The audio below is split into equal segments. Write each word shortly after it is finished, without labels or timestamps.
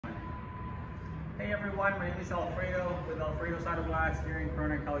morning, everyone. My name is Alfredo with Alfredo's Auto Glass here in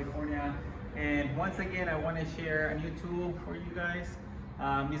Corona, California. And once again, I want to share a new tool for you guys.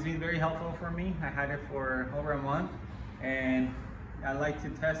 It's been very helpful for me. I had it for over a month, and I like to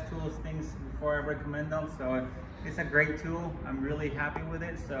test tools, things before I recommend them. So it's a great tool. I'm really happy with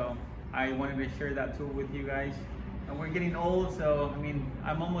it. So I wanted to share that tool with you guys. And we're getting old, so I mean,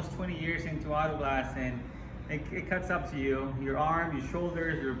 I'm almost 20 years into auto glass, and it cuts up to you, your arm, your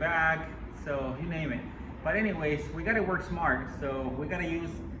shoulders, your back, so you name it. But anyways, we gotta work smart, so we gotta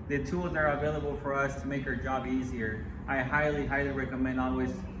use the tools that are available for us to make our job easier. I highly recommend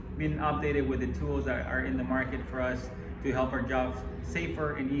always being updated with the tools that are in the market for us to help our jobs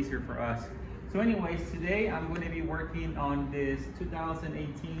safer and easier for us. So anyways, today I'm going to be working on this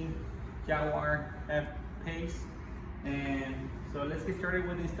 2018 Jaguar F-Pace. And so let's get started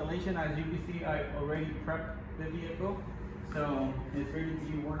with the installation. As you can see, I already prepped the vehicle, so it's ready to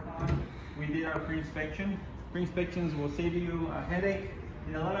be worked on. We did our pre-inspection. Pre-inspections will save you a headache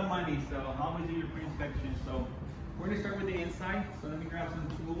and a lot of money, so always do your pre-inspection. So we're gonna start with the inside. So let me grab some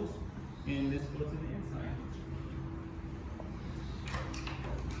tools and let's go to the inside.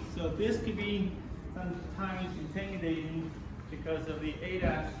 So this could be sometimes intimidating because of the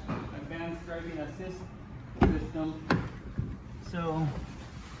ADAS, Advanced Driving Assist System. So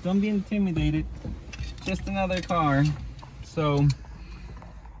don't be intimidated, just another car. So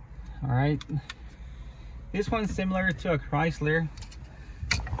all right, this one's similar to a Chrysler.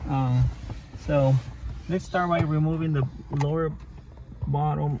 So let's start by removing the lower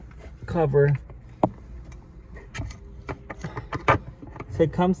bottom cover. So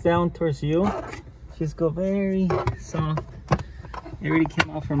it comes down towards you. Just go very soft. It already came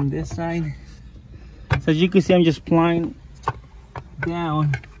out from this side. So as you can see, I'm just plying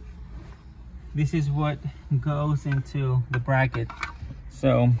down. This is what goes into the bracket.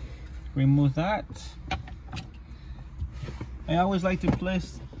 So remove that. I always like to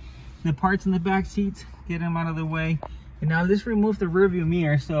place the parts in the back seats, get them out of the way. And now let's remove the rear view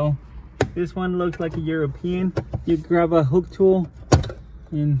mirror. So this one looks like a European. You grab a hook tool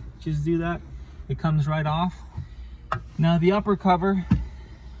and just do that. It comes right off. Now the upper cover,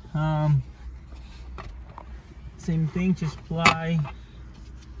 same thing, just ply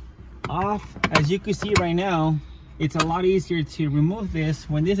off. As you can see right now, it's a lot easier to remove this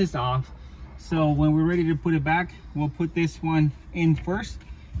when this is off. So when we're ready to put it back, we'll put this one in first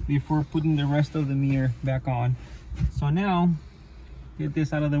before putting the rest of the mirror back on. So now, get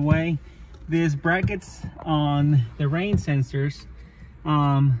this out of the way. There's brackets on the rain sensors.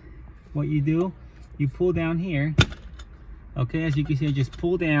 What you do, you pull down here. Okay, as you can see, just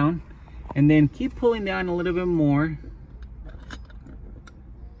pull down and then keep pulling down a little bit more.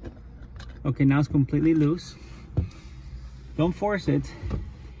 Okay, now it's completely loose. Don't force it.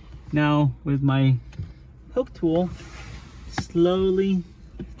 Now with my hook tool, slowly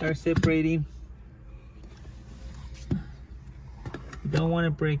start separating. You don't want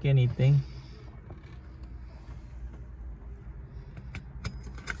to break anything.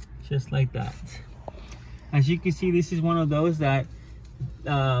 Just like that. As you can see, this is one of those that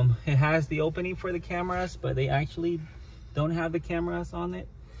it has the opening for the cameras, but they actually don't have the cameras on it.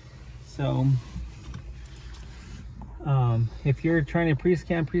 So if you're trying to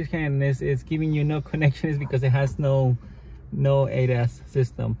pre-scan this, it's giving you no connections because it has no ADAS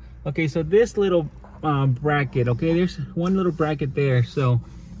system. Okay, so this little bracket, okay, there's one little bracket there. So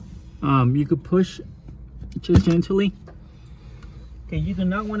you could push just gently. Okay, you do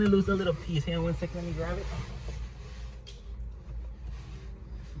not want to lose a little piece. Hang on 1 second, let me grab it.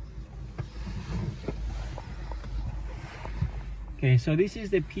 Okay, so this is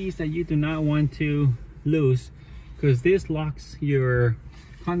the piece that you do not want to lose because this locks your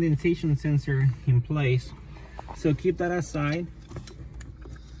condensation sensor in place. So keep that aside.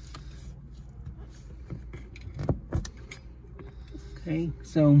 Okay,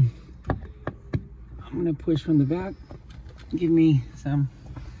 so I'm gonna push from the back. Give me some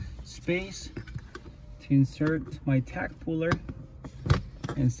space to insert my tack puller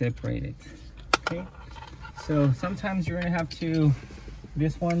and separate it. Okay, so sometimes you're gonna have to,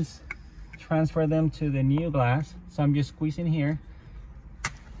 this one's transfer them to the new glass. So I'm just squeezing here.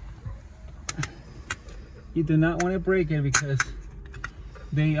 You do not want to break it because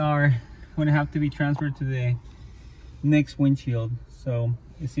they are going to have to be transferred to the next windshield. So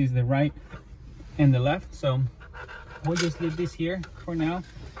this is the right and the left. So we'll just leave this here for now.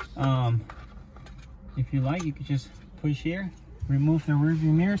 If you like, you could just push here, remove the rear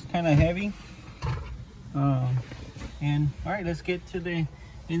view mirror. It's kind of heavy. And all right, let's get to the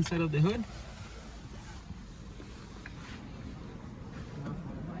inside of the hood.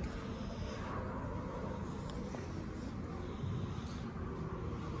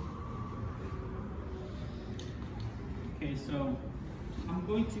 Okay, so I'm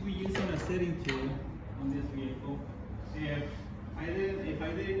going to be using a setting tool on this vehicle. If I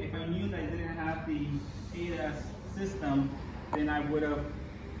knew that I didn't have the ADAS system, then I would have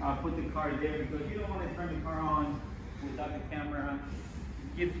put the car there, because you don't want to turn the car on without the camera.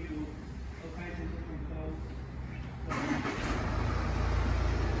 It gives you all kinds of different codes.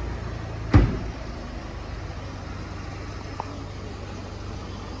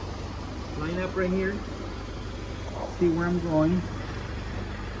 Line up right here. See where I'm going.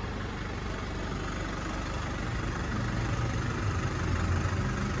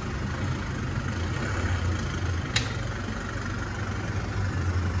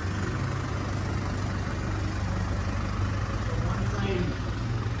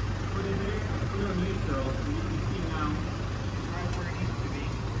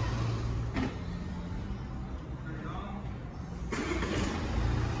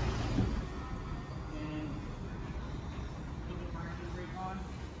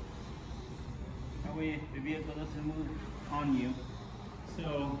 The vehicle doesn't move on you.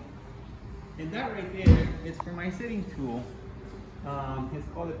 So, and that right there is for my sitting tool. It's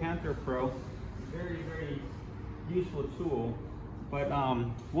called the Panther Pro. Very, very useful tool. But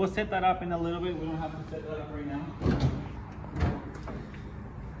we'll set that up in a little bit. We don't have to set that up right now.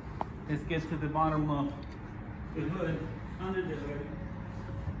 Let's get to the bottom of the hood, under the hood.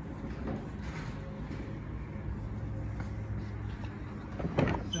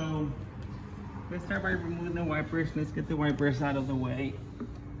 So, let's start by removing the wipers. Let's get the wipers out of the way.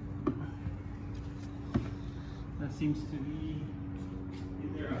 That seems to be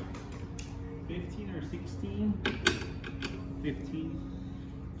either a 15 or 16. 15.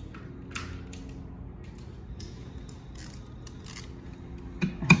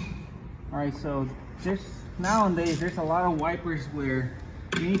 All right, so nowadays there's a lot of wipers where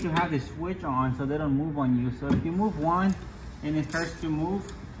you need to have the switch on so they don't move on you. So if you move one and it starts to move,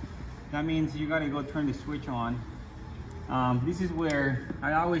 that means you gotta go turn the switch on. This is where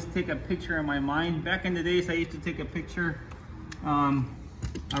I always take a picture in my mind. Back in the days, I used to take a picture, a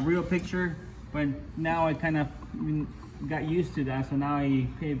real picture, but now I kind of got used to that. So now I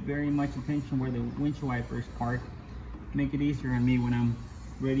pay very much attention where the windshield wipers park. Make it easier on me when I'm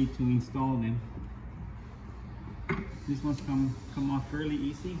ready to install them. These ones come off fairly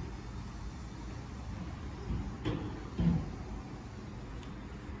easy.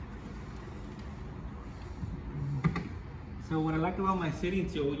 So what I like about my sitting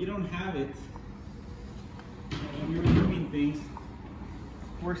tool, you don't have it when you're removing things.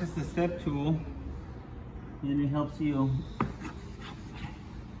 Of course, it's the step tool, and it helps you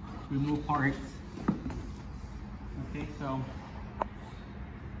remove parts. Okay, so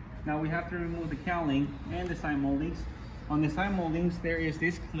now we have to remove the cowling and the side moldings. On the side moldings, there is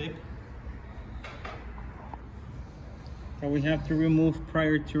this clip that we have to remove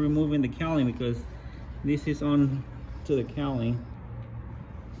prior to removing the cowling, because this is on to the cowling.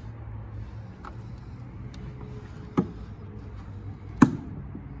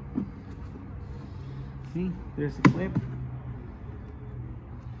 See, there's a clip.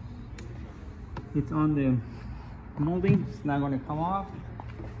 It's on the molding. It's not going to come off.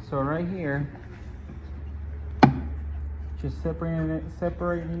 So right here, just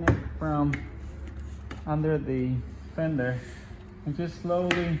separating it from under the fender, and just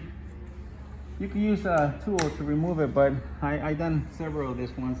slowly. You can use a tool to remove it, but I done several of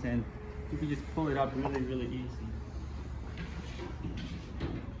this once, and you can just pull it up really, really easy.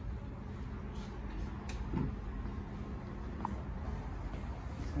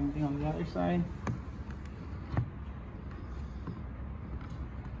 Same thing on the other side.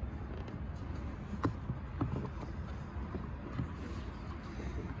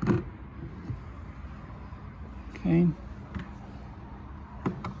 Okay.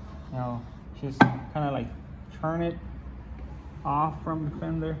 Now, just kind of like turn it off from the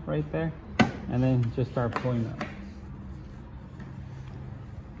fender right there, and then just start pulling up.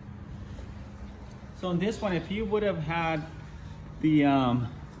 So on this one, if you would have had the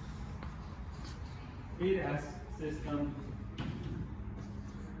ADAS system,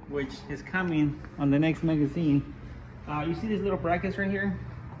 which is coming on the next magazine, you see these little brackets right here?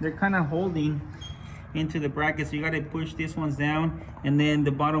 They're kind of holding into the brackets, so you got to push these ones down, and then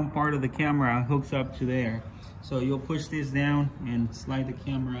the bottom part of the camera hooks up to there. So you'll push this down and slide the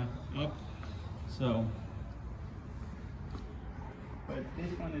camera up. So, but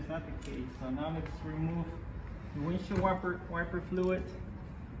this one is not the case. So now let's remove the windshield wiper fluid.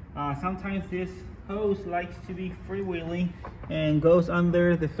 Sometimes this hose likes to be freewheeling and goes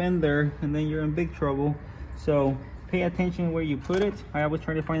under the fender, and then you're in big trouble. So pay attention where you put it. I always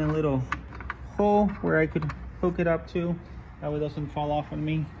try to find a little hole where I could hook it up too. That way it doesn't fall off on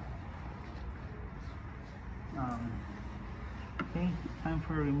me. Okay, time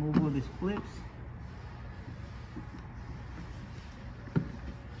for removal of these clips.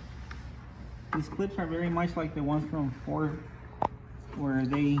 These clips are very much like the ones from Ford, where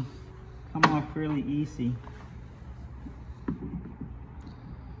they come off fairly easy.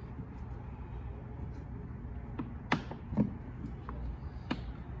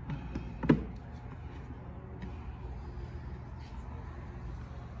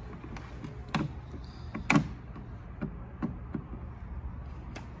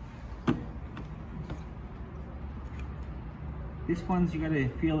 These ones you gotta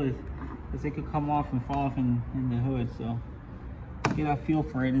feel it, because they could come off and fall off in the hood. So get a feel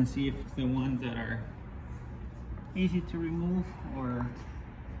for it and see if it's the ones that are easy to remove or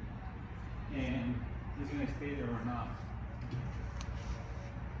and it's gonna stay there or not.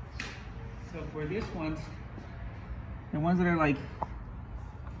 So for this ones, the ones that are like,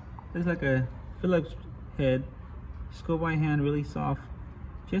 there's like a Phillips head, just go by hand really soft,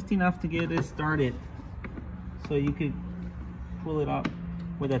 just enough to get it started so you could pull it up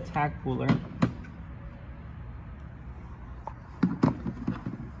with a tack puller.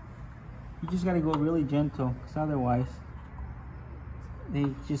 You just gotta go really gentle, because otherwise they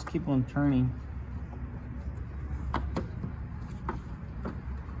just keep on turning.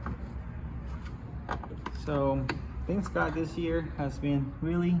 So thanks God this year has been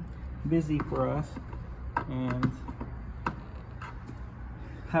really busy for us and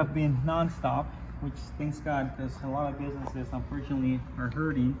have been non-stop, which thanks God, because a lot of businesses unfortunately are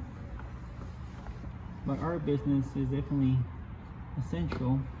hurting, but our business is definitely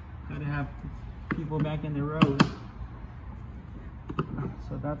essential. Gotta have people back in the road,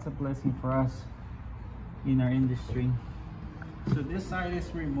 so that's a blessing for us in our industry. So this side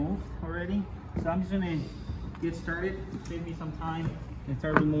is removed already, so I'm just gonna get started, save me some time, and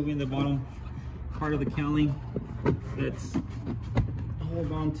start removing the bottom part of the cowling that's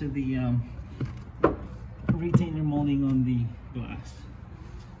hold on to the retainer molding on the glass.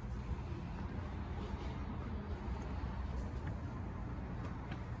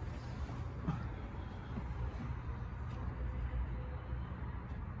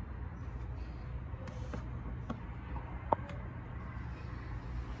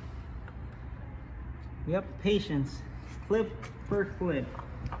 Yep, patience. Clip per clip.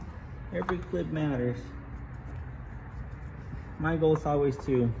 Every clip matters. My goal is always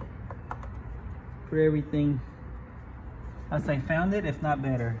to put everything as I found it, if not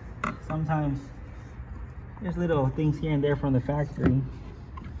better. Sometimes there's little things here and there from the factory,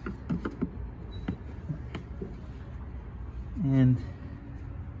 and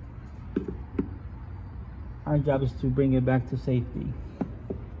our job is to bring it back to safety.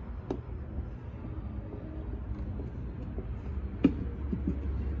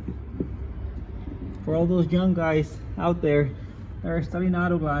 For all those young guys out there that are studying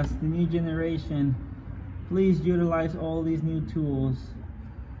auto glass, the new generation, please utilize all these new tools.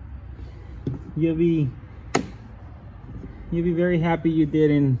 You'll be very happy you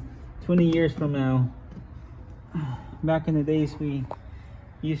did in 20 years from now. Back in the days, we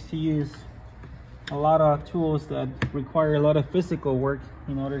used to use a lot of tools that require a lot of physical work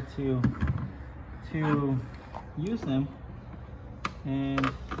in order to use them,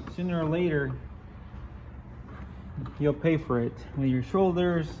 and sooner or later you'll pay for it with your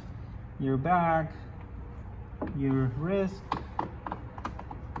shoulders, your back, your wrist.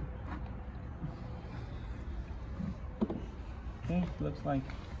 Okay, looks like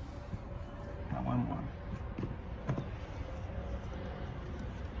got one more.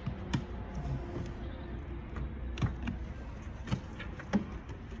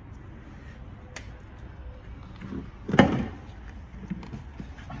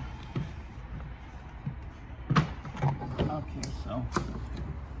 Okay, so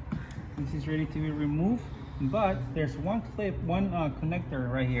this is ready to be removed, but there's one clip, one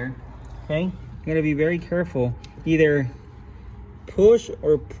connector right here. Okay, you gotta be very careful. Either push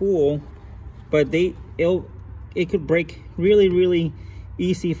or pull, but it could break really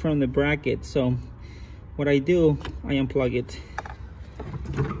easy from the bracket. So what I do, I unplug it.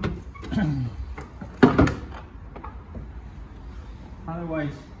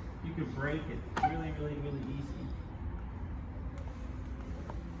 Otherwise you could break it really easy.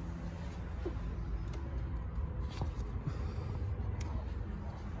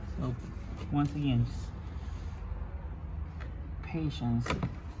 So once again, just patience.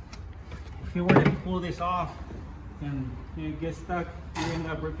 If you were to pull this off and you get stuck, you end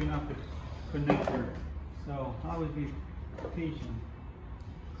up ripping up the connector. So always be patient.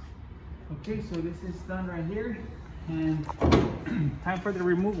 Okay, so this is done right here, and time for the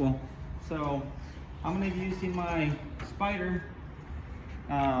removal. So I'm gonna be using my spider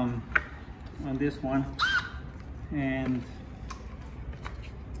on this one, and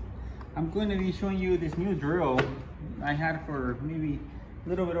I'm going to be showing you this new drill I had for maybe a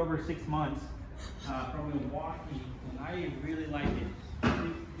little bit over 6 months from Milwaukee, and I really like it.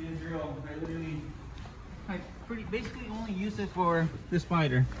 This drill, I basically only use it for the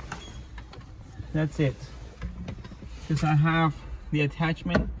spider. That's it. Because I have the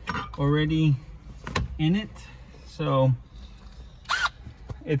attachment already in it, so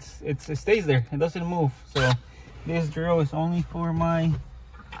it stays there. It doesn't move. So this drill is only for my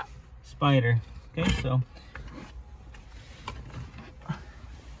spider. Okay, so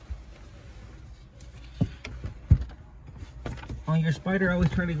on your spider, I always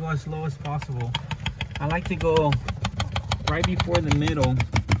try to go as slow as possible. I like to go right before the middle.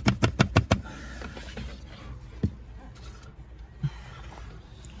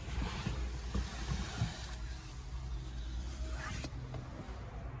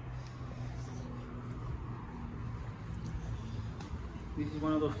 This is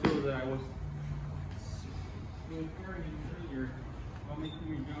one of those tools that I was referring to earlier about making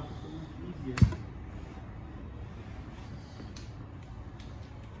your job so much easier.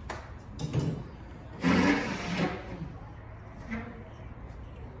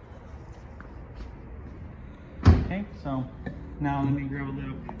 Okay, so now let me grab a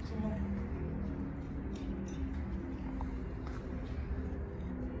little pencil.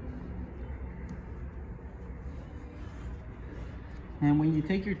 And when you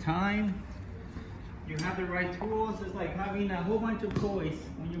take your time, you have the right tools. It's like having a whole bunch of toys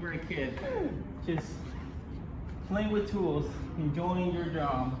when you were a kid. Just playing with tools, enjoying your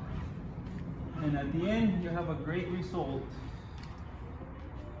job. And at the end, you have a great result.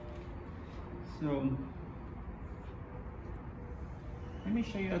 So, let me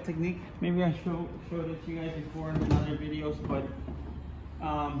show you a technique. Maybe I showed it to you guys before in other videos, but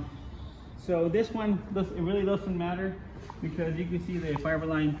so this one, it really doesn't matter, because you can see the fiber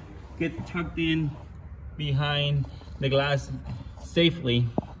line gets tucked in behind the glass safely.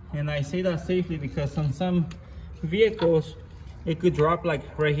 And I say that safely because on some vehicles, it could drop like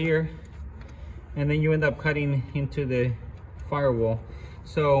right here, and then you end up cutting into the firewall.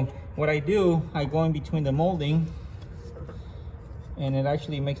 So what I do, I go in between the molding, and it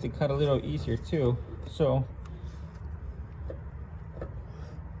actually makes the cut a little easier too. So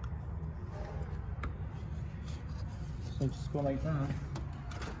just go like that.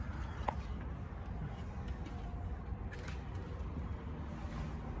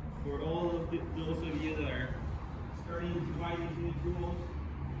 For all of those of you that are starting to buy these new tools,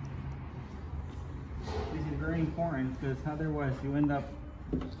 this is very important, because otherwise you end up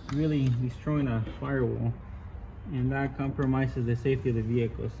really destroying a firewall, and that compromises the safety of the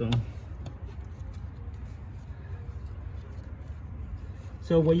vehicle.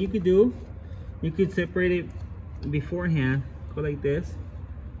 So what you could do, you could separate it beforehand. Go like this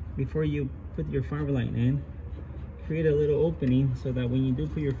before you put your fiber line in. Create a little opening so that when you do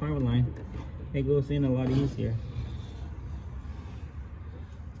put your fiber line, it goes in a lot easier.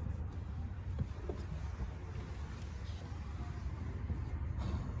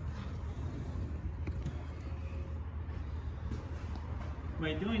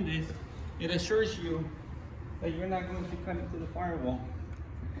 By doing this, it assures you that you're not going to cut into the firewall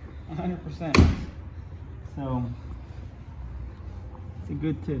 100%. So it's a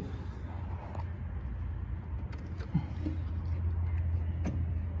good tip.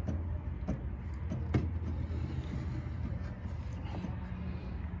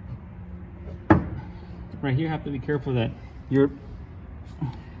 Right here, you have to be careful that your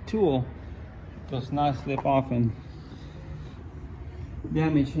tool does not slip off and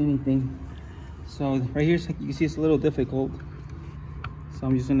damage anything. So right here, you can see it's a little difficult. So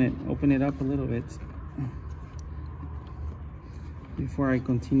I'm just gonna open it up a little bit before I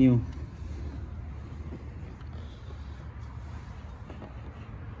continue.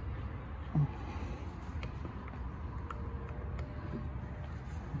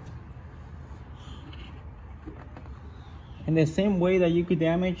 In the same way that you could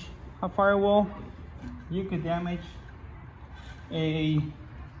damage a firewall, you could damage a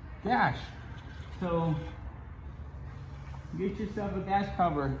dash. So get yourself a dash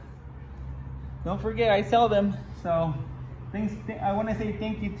cover. Don't forget, I sell them. So I want to say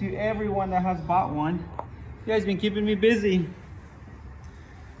thank you to everyone that has bought one. You guys been keeping me busy.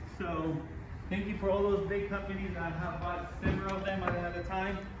 So thank you for all those big companies that have bought several of them at a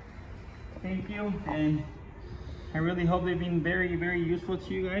time. Thank you, and I really hope they've been very, very useful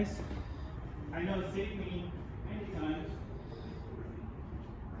to you guys. I know it saved me many times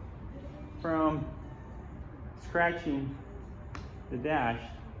from scratching the dash.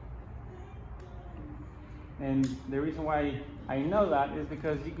 And the reason why I know that is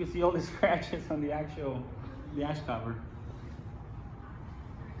because you can see all the scratches on the actual dash cover.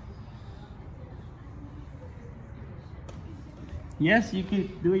 Yes, you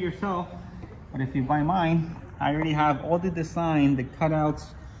could do it yourself, but if you buy mine, I already have all the design, the cutouts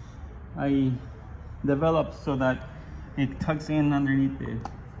I developed so that it tucks in underneath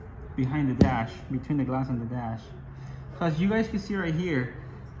behind the dash, between the glass and the dash. So as you guys can see right here,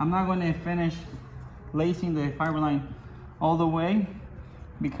 I'm not going to finish lacing the fiber line all the way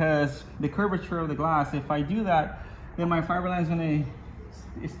because the curvature of the glass, if I do that, then my fiber line is going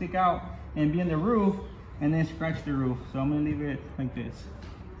to stick out and be in the roof and then scratch the roof. So I'm going to leave it like this.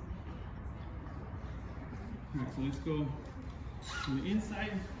 All right, so let's go on the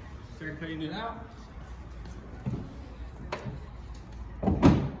inside, start cutting it out.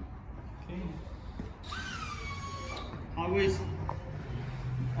 Okay. Always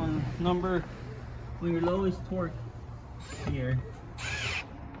on number, when your lowest torque here.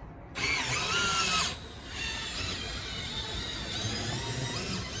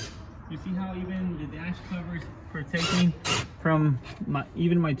 You see how even the dash cover is protecting from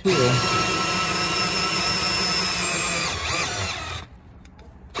even my tool.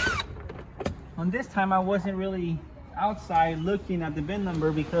 On this time I wasn't really outside looking at the VIN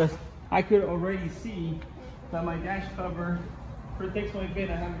number because I could already see that my dash cover protects my VIN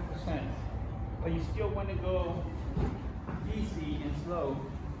 100%. But you still want to go easy and slow.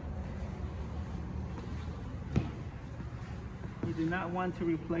 You do not want to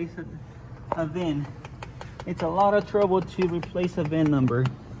replace a VIN. It's a lot of trouble to replace a VIN number.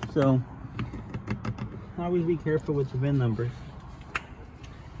 So always be careful with the VIN numbers.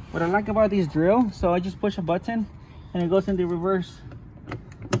 What I like about these drill, so I just push a button and it goes into reverse.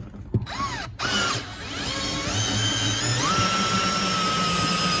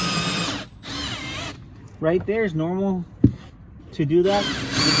 Right there is normal to do that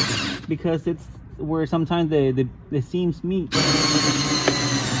because it's where sometimes the seams meet.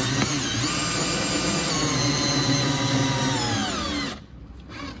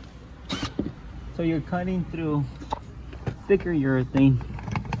 So you're cutting through thicker urethane.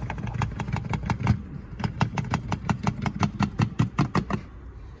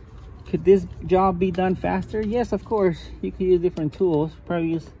 Could this job be done faster? Yes, of course. You could use different tools.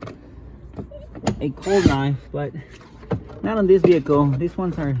 Probably use a cold knife, but not on this vehicle. These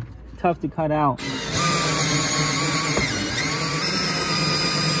ones are tough to cut out.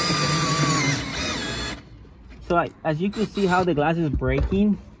 So as you can see how the glass is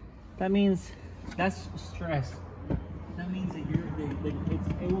breaking, that means that's stress. That means that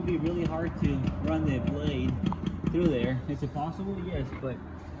it will be really hard to run the blade through there. Is it possible? Yes, but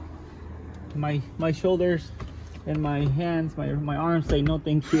my shoulders and my hands, my arms say no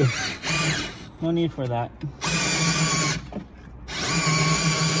thank you. No need for that.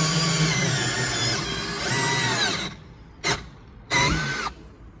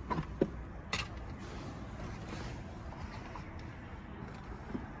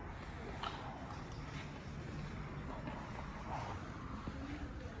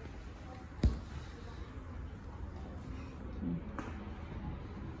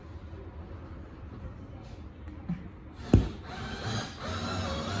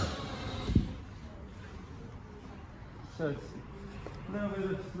 So it's a little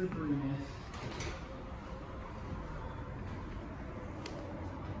bit of slipperiness.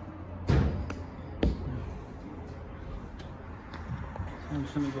 I'm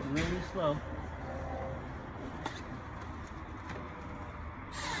just going to go really slow.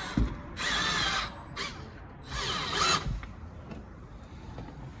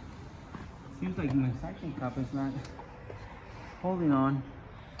 Seems like my suction cup is not holding on.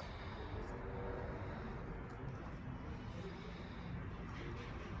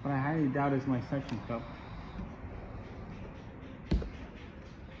 But I highly doubt it's my suction cup.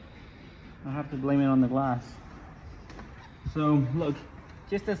 I'll have to blame it on the glass. So look,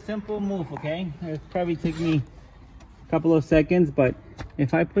 just a simple move, okay? It'll probably take me a couple of seconds, but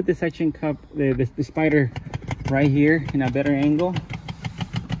if I put the suction cup, the spider right here in a better angle,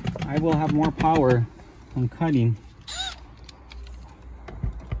 I will have more power on cutting.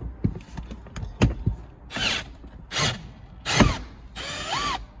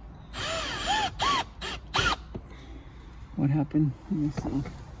 What happened? Let me see.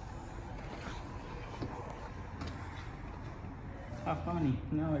 How funny.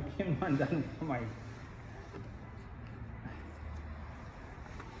 No, it came undone from my...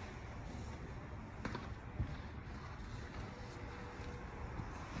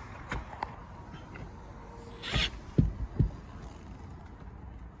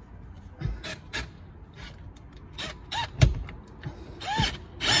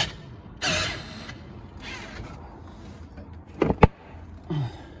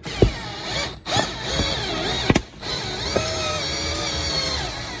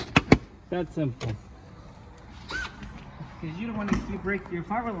 That simple. Because you don't want to keep breaking your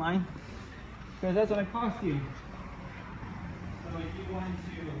fiber line, because that's going to cost you. So if you want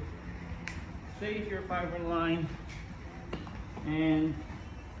to save your fiber line and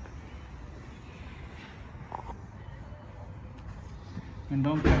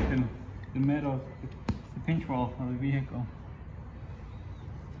don't cut the metal, the pinch roll of the vehicle.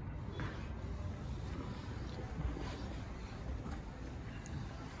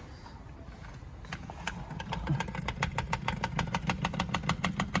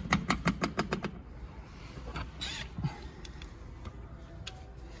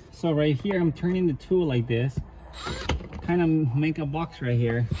 So right here, I'm turning the tool like this, kind of make a box right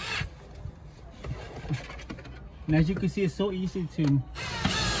here. And as you can see, it's so easy to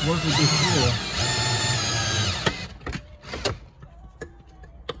work with this tool.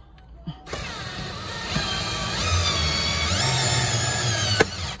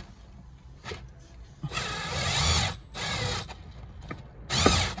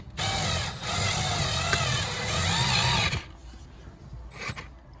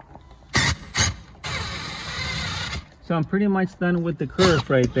 So I'm pretty much done with the curve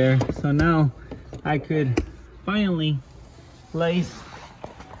right there. So now I could finally place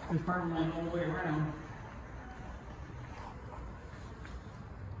this fiber line all the way around.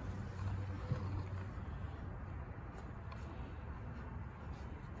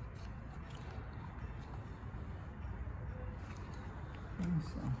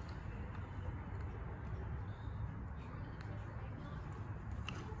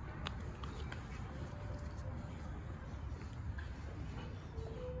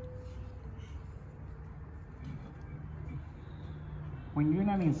 When you're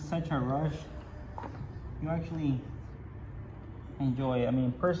not in such a rush, you actually enjoy it. I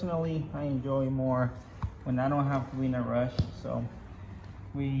mean, personally, I enjoy more when I don't have to be in a rush. So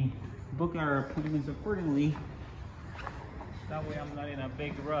we book our appointments accordingly. That way I'm not in a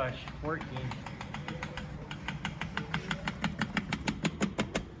big rush working.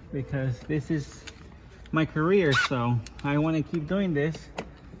 Because this is my career, so I want to keep doing this.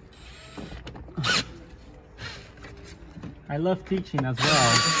 I love teaching as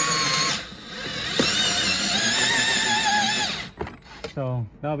well. So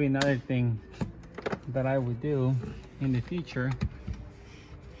that'll be another thing that I would do in the future.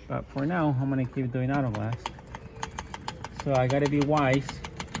 But for now, I'm gonna keep doing auto glass. So I gotta be wise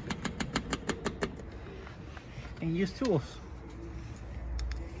and use tools.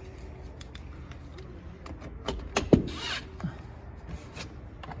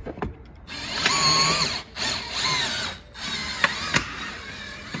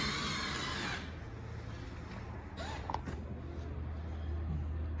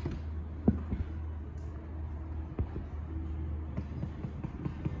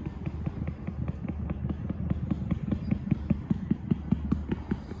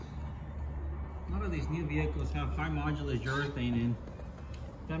 These new vehicles have high modular urethane, and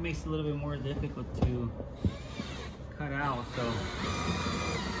that makes it a little bit more difficult to cut out.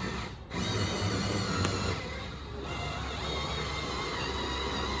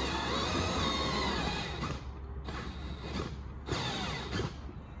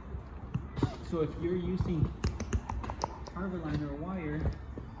 So if you're using fiber line or wire,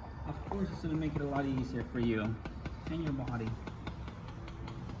 of course it's going to make it a lot easier for you and your body.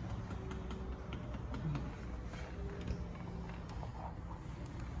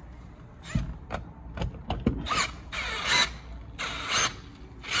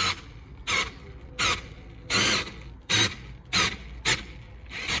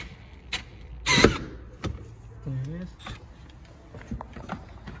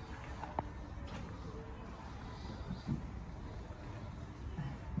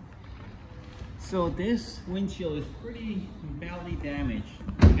 So this windshield is pretty badly damaged,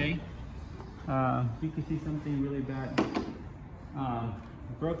 okay? You can see something really bad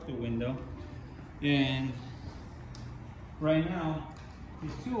broke the window. And right now,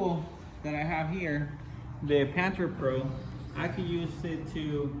 this tool that I have here, the Panther Pro, I could use it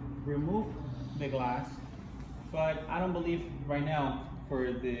to remove the glass, but I don't believe right now,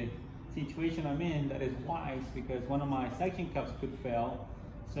 for the situation I'm in, that is wise, because one of my suction cups could fail.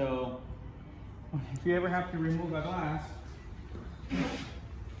 So if you ever have to remove a glass,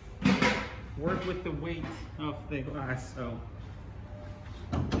 work with the weight of the glass. So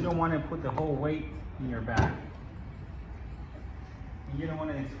you don't want to put the whole weight in your back. And you don't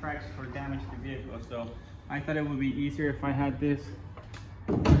want to scratch or damage the vehicle. So I thought it would be easier if I had this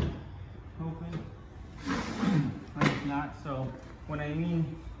open. But it's not. So when I mean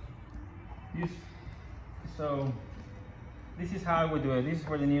use, so this is how I would do it. This is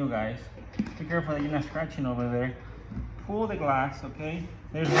for the new guys. Be careful that you're not scratching over there. Pull the glass, okay?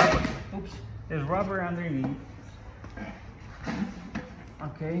 There's rubber, oops, there's rubber underneath.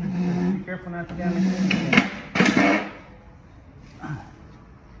 Okay, be careful not to damage anything.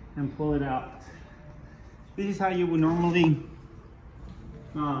 And pull it out. This is how you would normally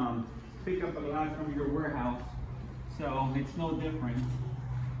pick up a glass from your warehouse. So it's no different.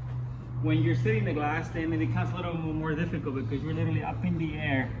 When you're sitting the glass, then it becomes a little more difficult because you're literally up in the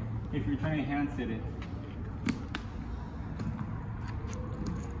air if you're trying to hand sit it.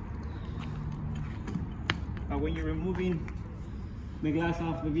 But when you're removing the glass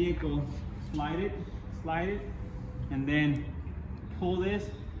off the vehicle, slide it, and then pull this,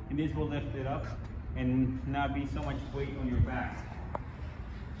 and this will lift it up and not be so much weight on your back.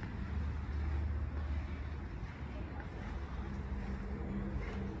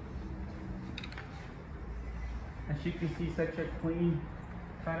 As you can see, such a clean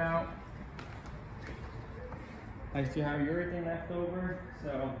cutout. I still have everything left over,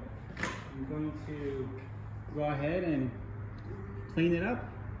 so I'm going to go ahead and clean it up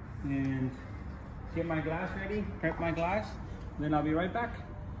and get my glass ready, prep my glass, and then I'll be right back.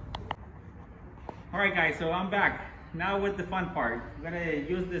 All right guys, so I'm back. Now with the fun part. I'm gonna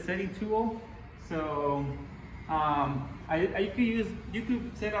use the setting tool. So you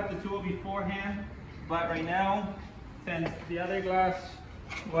could set up the tool beforehand, but right now, since the other glass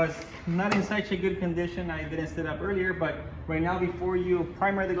was not in such a good condition, I didn't set up earlier, but right now before you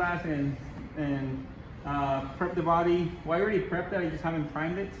primer the glass and prep the body, well, I already prepped it, I just haven't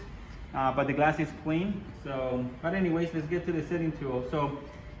primed it, but the glass is clean. So, but anyways, let's get to the setting tool. So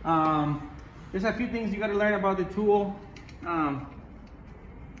there's a few things you got to learn about the tool.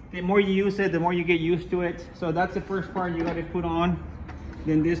 The more you use it, the more you get used to it. So that's the first part you got to put on.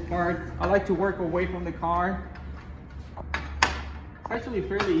 Then this part, I like to work away from the car. It's actually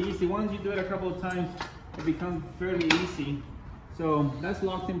fairly easy. Once you do it a couple of times, it becomes fairly easy. So that's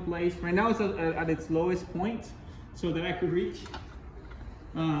locked in place. Right now it's at its lowest point so that I could reach.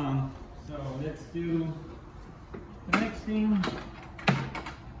 So let's do the next thing.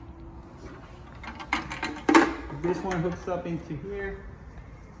 This one hooks up into here.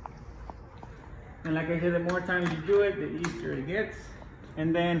 And like I said, the more times you do it, the easier it gets.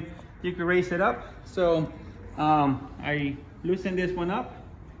 And then you can raise it up. So I loosen this one up.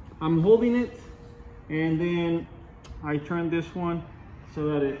 I'm holding it, and then I turn this one so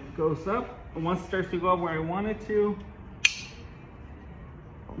that it goes up. And once it starts to go up where I want it to,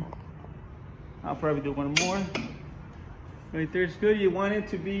 I'll probably do one more. Right there's good. You want it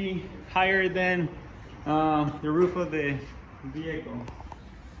to be higher than the roof of the vehicle.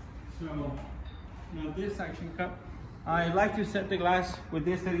 So now this section cup, I like to set the glass with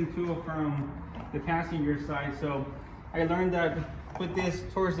this setting tool from the passenger side. So I learned that put this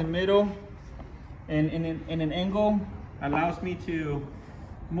towards the middle and in an angle allows me to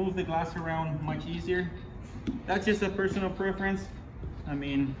move the glass around much easier. That's just a personal preference. I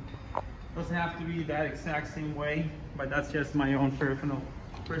mean, it doesn't have to be that exact same way, but that's just my own personal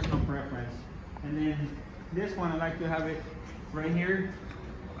preference. And then this one, I like to have it right here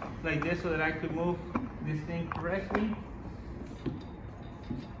like this so that I could move this thing correctly.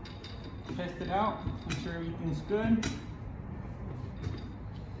 Test it out, make sure everything's good.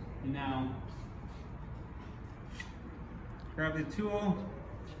 And now grab the tool.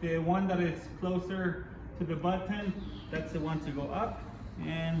 The one that is closer to the button, that's the one to go up,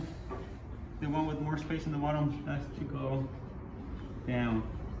 and the one with more space in the bottom, that's to go down.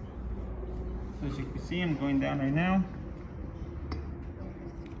 So as you can see, I'm going down right now.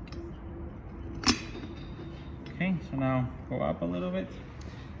 Okay, so now go up a little bit.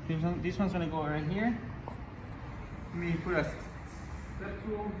 This one's gonna go right here. Let me put a step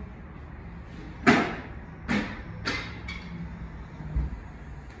tool.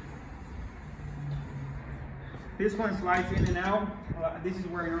 This one slides in and out. This is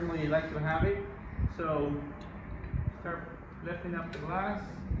where I normally like to have it. So start lifting up the glass.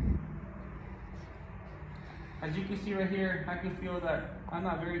 As you can see right here, I can feel that I'm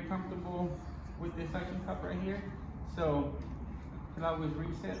not very comfortable with this suction cup right here. So it always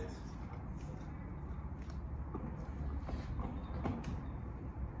resets.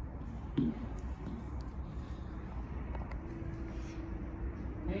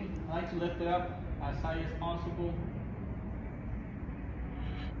 Okay, I like to lift it up as high as possible.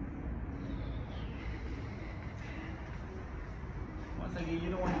 Once again, you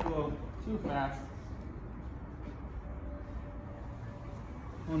don't want to go too fast.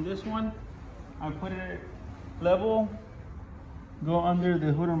 On this one, I put it level, go under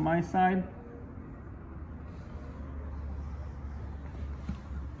the hood on my side,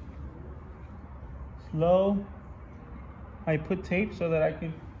 low. I put tape so that I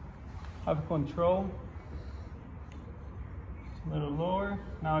can have control. A little lower.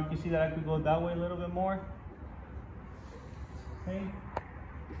 Now you can see that I could go that way a little bit more. Okay.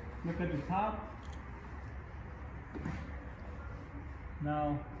 Look at the top.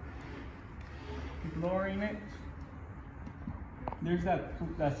 Now keep lowering it. There's that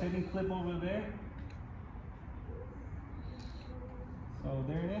setting clip over there. So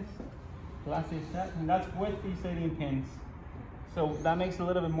there it is. Glass is set, and that's with these setting pins. So that makes it a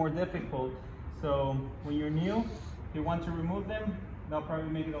little bit more difficult. So when you're new, you want to remove them, that'll probably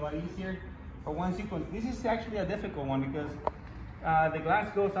make it a lot easier. But once you can, this is actually a difficult one because the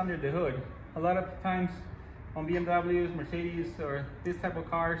glass goes under the hood. A lot of times on BMWs, Mercedes, or this type of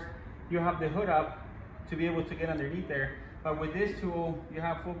cars, you have the hood up to be able to get underneath there. But with this tool, you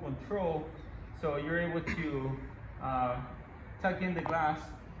have full control, so you're able to tuck in the glass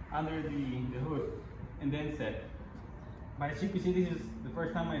under the hood and then set. But as you can see, this is the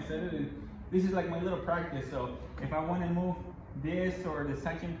first time I set it, and this is like my little practice. So if I want to move this or the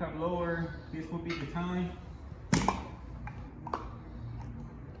suction cup lower, this would be the time.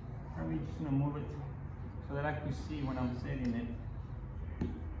 Probably just gonna move it so that I can see when I'm setting it.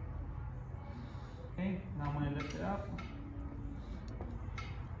 Okay, now I'm gonna lift it up.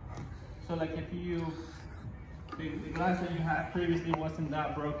 So like if the glass that you had previously wasn't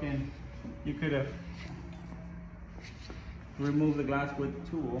that broken, you could have removed the glass with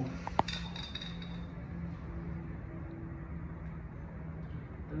the tool.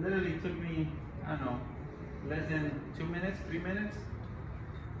 It literally took me, I don't know, less than 2 minutes, 3 minutes,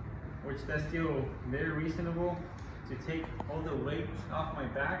 which that's still very reasonable to take all the weight off my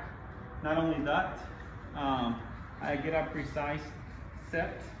back. Not only that, I get a precise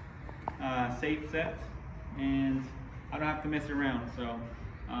set, safe set, and I don't have to mess around. So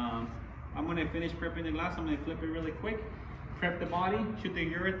I'm gonna finish prepping the glass. I'm gonna flip it really quick, prep the body, shoot the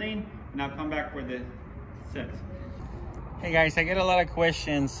urethane, and I'll come back for the set. Hey guys, I get a lot of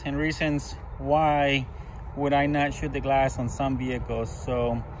questions and reasons why would I not shoot the glass on some vehicles.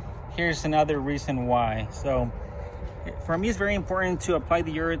 So here's another reason why. So for me, it's very important to apply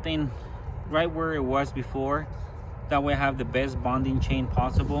the urethane right where it was before. That way I have the best bonding chain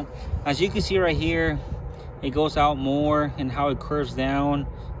possible. As you can see right here, it goes out more and how it curves down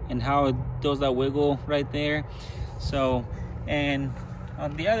and how it does that wiggle right there. So, and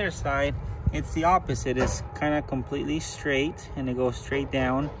on the other side, it's the opposite. It's kind of completely straight and it goes straight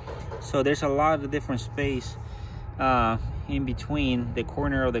down. So there's a lot of different space in between the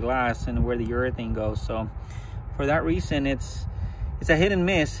corner of the glass and where the urethane goes. So for that reason, it's a hit and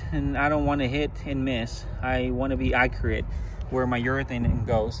miss, and I don't want to hit and miss. I want to be accurate where my urethane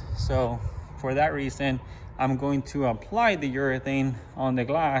goes. So for that reason, I'm going to apply the urethane on the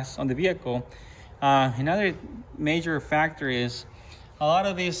glass on the vehicle. Another major factor is a lot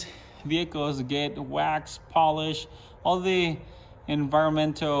of these vehicles get wax, polish, all the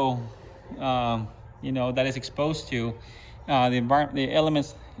environmental that is exposed to the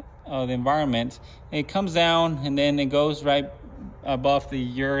elements of the environment. It comes down and then it goes right above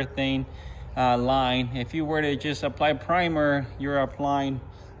the urethane line. If you were to just apply primer, you're applying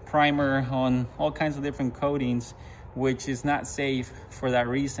primer on all kinds of different coatings, which is not safe for that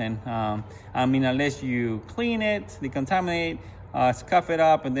reason. I mean, unless you clean it, decontaminate, scuff it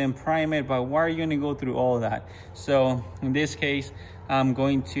up, and then prime it, but why are you going to go through all of that? So in this case, I'm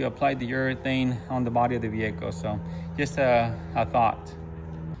going to apply the urethane on the body of the vehicle. So just a thought.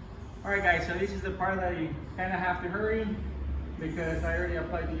 All right guys, so this is the part that you kind of have to hurry because I already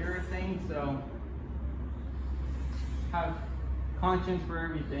applied the urethane, so have conscience for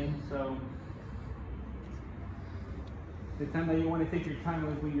everything. So the time that you want to take your time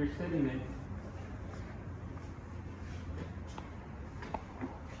is when you're setting it.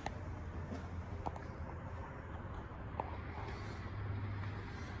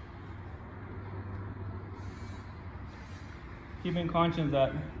 Keep in conscience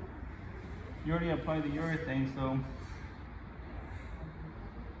that you already applied the urethane, so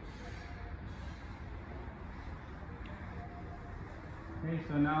okay,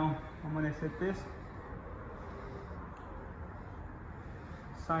 so now I'm going to set this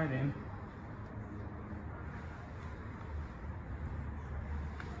side in.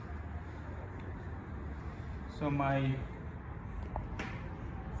 So my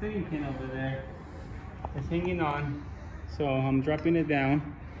setting pin over there is hanging on, so I'm dropping it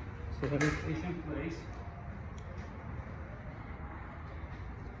down so that it stays in place.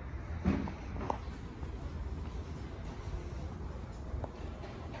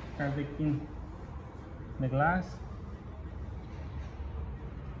 Start taking the glass.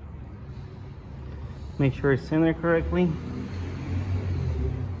 Make sure it's centered correctly.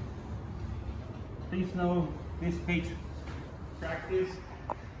 Please know this takes practice.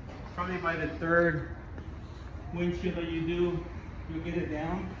 Probably by the third windshield that you do, you'll get it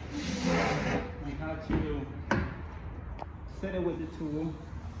down. Like how to set it with the tool.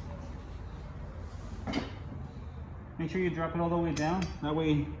 Make sure you drop it all the way down. That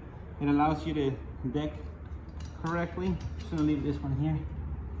way it allows you to deck correctly. Just gonna leave this one here.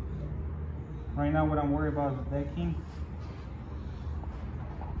 Right now what I'm worried about is decking.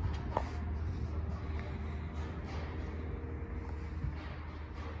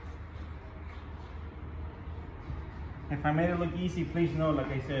 If I made it look easy, please know, like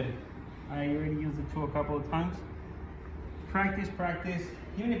I said, I already used the tool a couple of times. Practice, practice.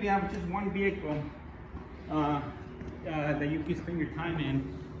 Even if you have just one vehicle that you can spend your time in,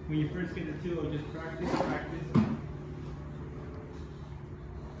 when you first get the tool, just practice, practice.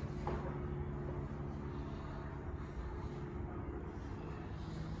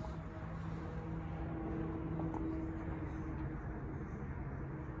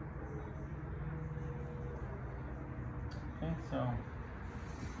 Okay, so I'll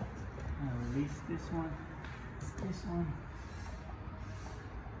release this one, this one.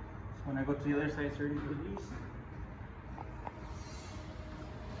 So when I go to the other side, it's already released.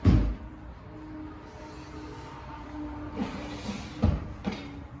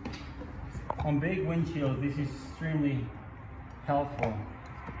 On big windshields, this is extremely helpful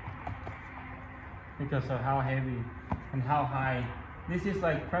because of how heavy and how high. This is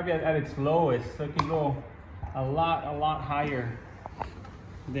like probably at its lowest, so it can go a lot higher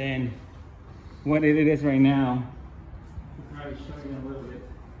than what it is right now. I'll probably show you a little bit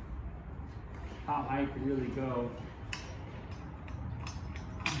how high it could really go.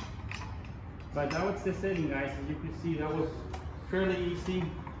 But that was the setting, guys. As you can see, that was fairly easy.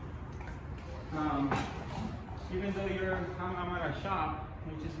 Even though I'm at a shop,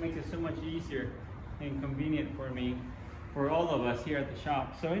 it just makes it so much easier and convenient for me, for all of us here at the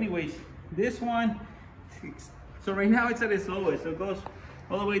shop. So anyways, this one, so right now it's at its lowest, so it goes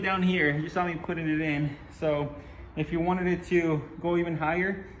all the way down here. You saw me putting it in. So if you wanted it to go even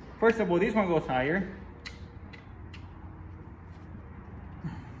higher, first of all, this one goes higher.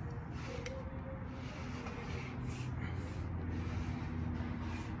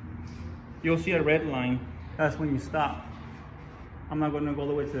 You'll see a red line. That's when you stop. I'm not going to go all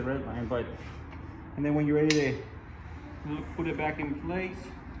the way to the red line, but and then when you're ready to put it back in place.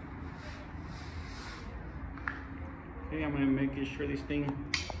 Okay, I'm going to make sure this thing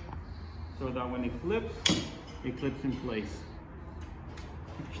so that when it clips in place.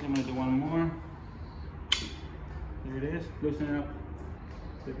 Actually, I'm going to do one more. There it is. Loosen up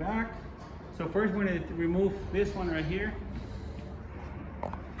the back. So first we're going to remove this one right here.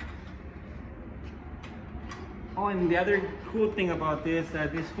 Oh, and the other cool thing about this,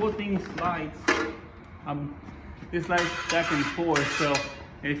 that this whole thing slides. This slides back and forth. So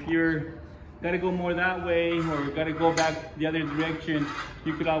if you're gotta go more that way or gotta go back the other direction,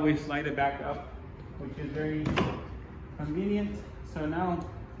 you could always slide it back up, which is very convenient. So now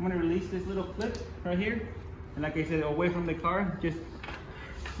I'm gonna release this little clip right here. And like I said, away from the car, just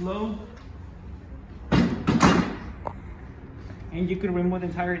slow. And you can remove the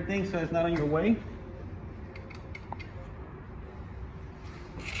entire thing so it's not on your way.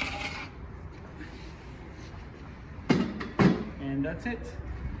 And that's it.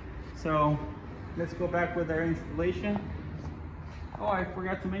 So let's go back with our installation. Oh, I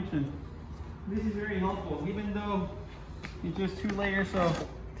forgot to mention, this is very helpful. Even though it's just 2 layers of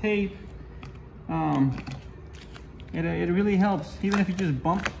tape, it really helps. Even if you just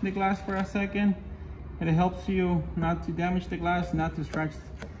bump the glass for a second, it helps you not to damage the glass, not to scratch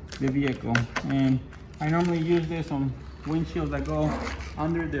the vehicle. And I normally use this on windshields that go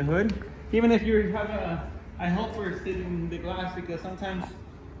under the hood. Even if you have a helper sitting in the glass, because sometimes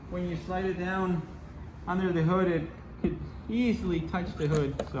when you slide it down under the hood, it could easily touch the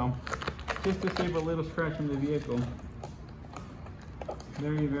hood. So just to save a little scratch on the vehicle.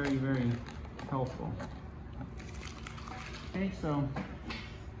 Very, very, very helpful. Okay, so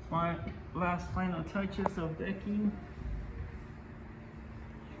my last final touches of decking.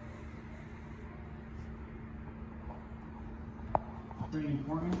 Very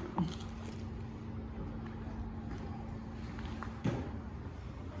important.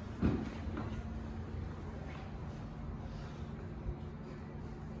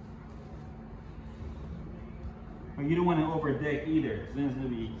 You don't want to overdeck either, then it's going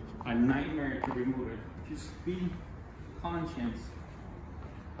to be a nightmare to remove it. Just be conscious.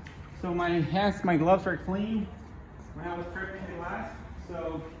 So my gloves are clean when I was prepping the glass.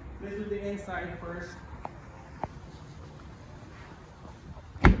 So let's do the inside first.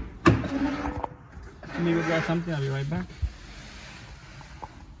 Let me go grab something, I'll be right back.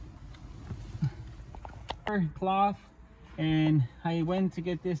 Cloth, and I went to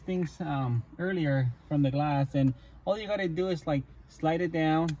get these things earlier from the glass, and all you gotta do is like slide it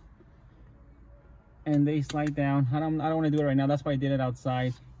down, and they slide down. I don't want to do it right now, that's why I did it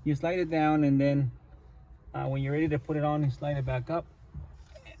outside. You slide it down, and then when you're ready to put it on, you slide it back up.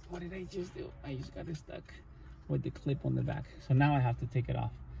 What did I just do? I just got it stuck with the clip on the back, so now I have to take it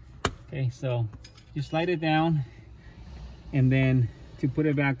off. Okay, so you slide it down, and then to put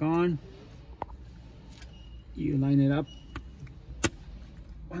it back on, you line it up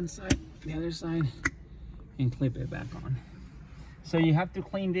one side, the other side, and clip it back on. So you have to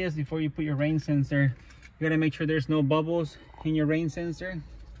clean this before you put your rain sensor. You gotta make sure there's no bubbles in your rain sensor.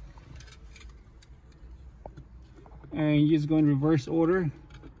 And you just go in reverse order.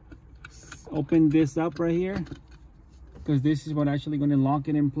 Open this up right here, because this is what actually going to lock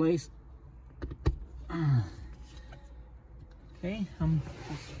it in place. Okay,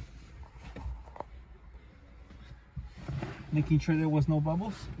 making sure there was no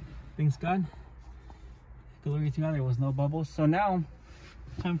bubbles. Thanks God. Glory to God, there was no bubbles. So now,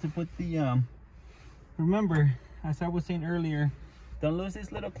 time to put the, remember, as I was saying earlier, don't lose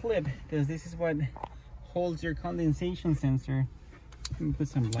this little clip, because this is what holds your condensation sensor. Let me put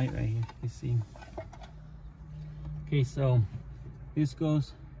some light right here, you see. Okay, so this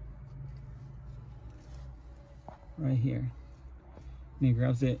goes right here. And it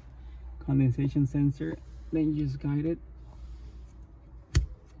grabs it, condensation sensor, then you just guide it,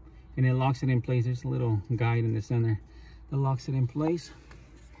 and it locks it in place. There's a little guide in the center that locks it in place.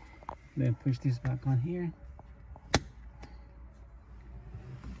 Then push this back on here.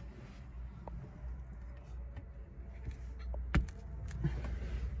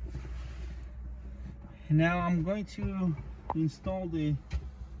 And now I'm going to install the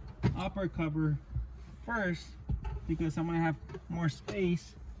upper cover first, because I'm going to have more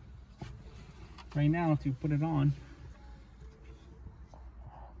space right now to put it on.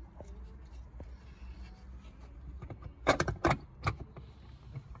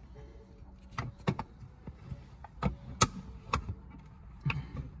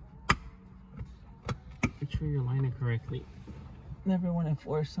 Make sure you line it correctly. Never want to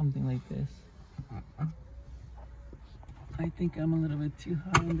force something like this. I think I'm a little bit too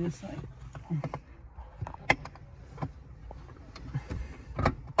high on this side.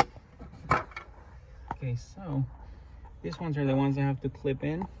 Okay, so these ones are the ones I have to clip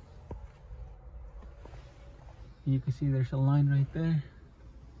in. You can see there's a line right there.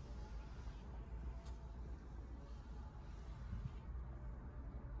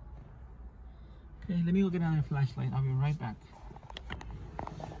 Okay, let me go get another flashlight. I'll be right back.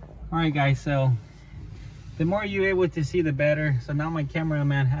 Alright guys, so the more you're able to see, the better. So now my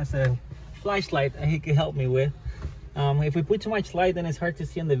cameraman has a flashlight that he can help me with. If we put too much light, then it's hard to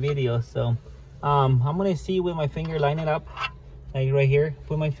see in the video. So I'm gonna see with my finger, line it up, like right here,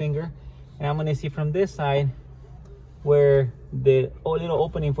 put my finger, and I'm gonna see from this side where the little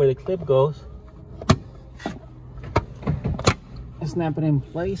opening for the clip goes. Snap it in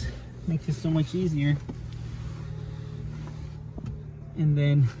place, makes it so much easier. And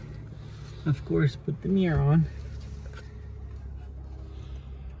then, of course, put the mirror on.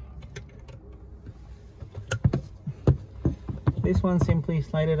 This one, simply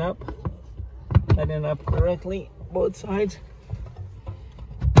slide it up correctly, both sides.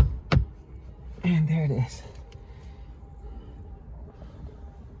 And there it is.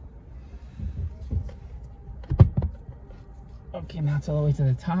 Okay, now it's all the way to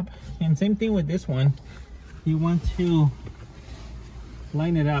the top. And same thing with this one. You want to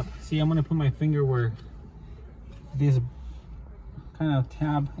line it up. See, I'm gonna put my finger where this kind of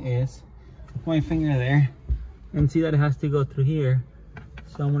tab is. Put my finger there, and see that it has to go through here.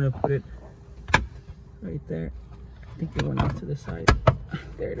 So I'm gonna put it right there. I think it went off to the side.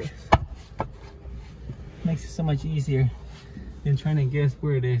 There it is. Makes it so much easier than trying to guess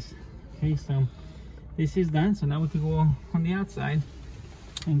where it is. Okay, so this is done. So now we can go on the outside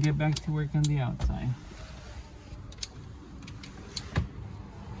and get back to work on the outside.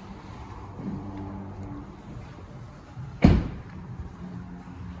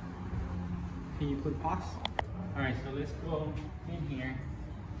 Can you put pause? Alright, so let's go in here.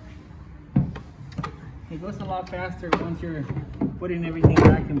 It goes a lot faster once you're putting everything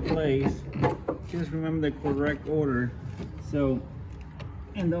back in place. Just remember the correct order. So,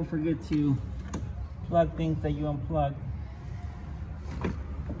 and don't forget to plug things that you unplug.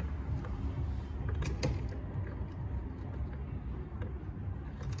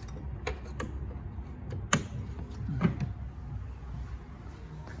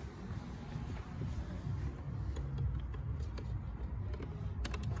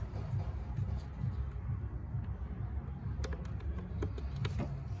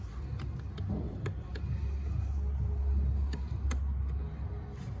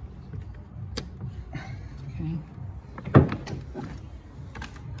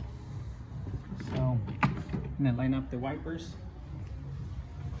 gonna line up the wipers.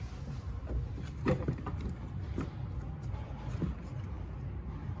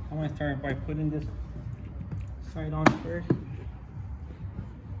 I'm gonna start by putting this side on first.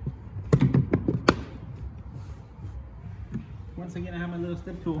 Once again, I have my little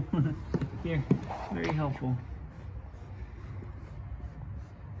step tool here, very helpful.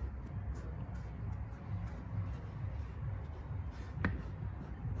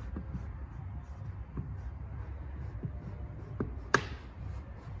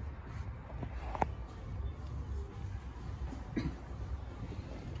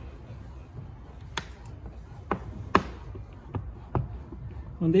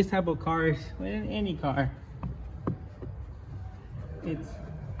 On this type of cars, in any car, it's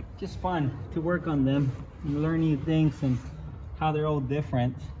just fun to work on them and learn new things and how they're all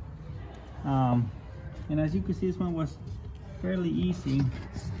different. And as you can see, this one was fairly easy.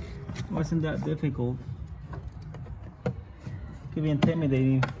 It wasn't that difficult. It could be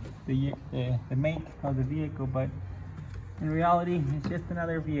intimidating, the make of the vehicle, but in reality, it's just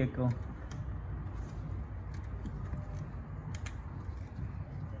another vehicle.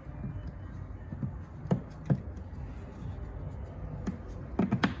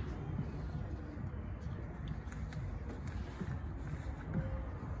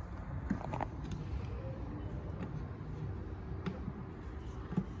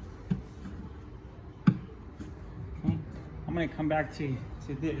 I'm gonna come back to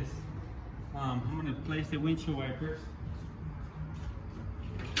this. I'm gonna place the windshield wipers.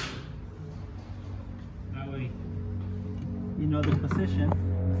 That way you know the position.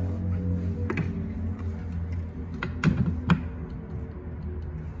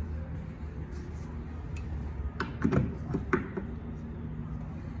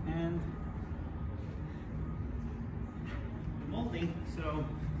 And the molding, so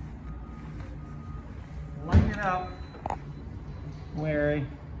line it up where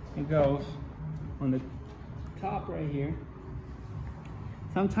it goes on the top right here.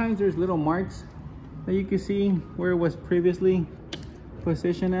 Sometimes there's little marks that you can see where it was previously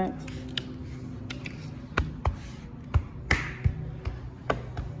positioned at.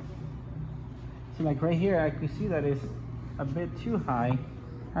 So like right here, I could see that it's a bit too high.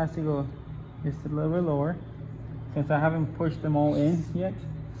 Has to go just a little bit lower. Since I haven't pushed them all in yet,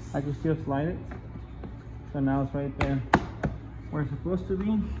 I can still slide it. So now it's right there where it's supposed to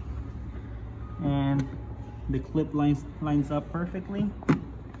be, and the clip lines up perfectly,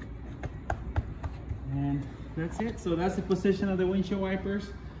 and that's it. So that's the position of the windshield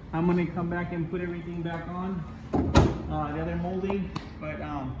wipers. I'm gonna come back and put everything back on the other molding, but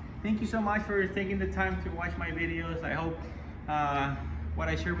thank you so much for taking the time to watch my videos. I hope what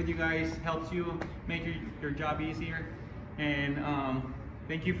I share with you guys helps you make your job easier, and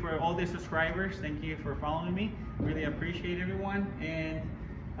thank you for all the subscribers. Thank you for following me. Really appreciate everyone. And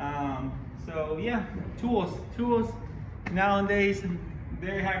so yeah, tools. Nowadays, I'm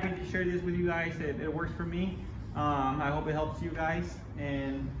very happy to share this with you guys. It works for me. I hope it helps you guys.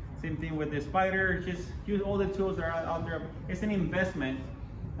 And same thing with the Spider. Just use all the tools that are out there. It's an investment.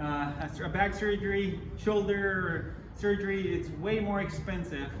 A back surgery, shoulder surgery, it's way more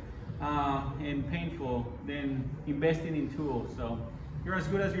expensive and painful than investing in tools. So you're as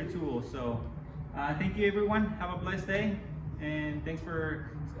good as your tools. So thank you everyone. Have a blessed day. And thanks for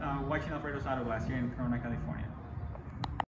watching Alfredo's Auto Glass here in Corona, California.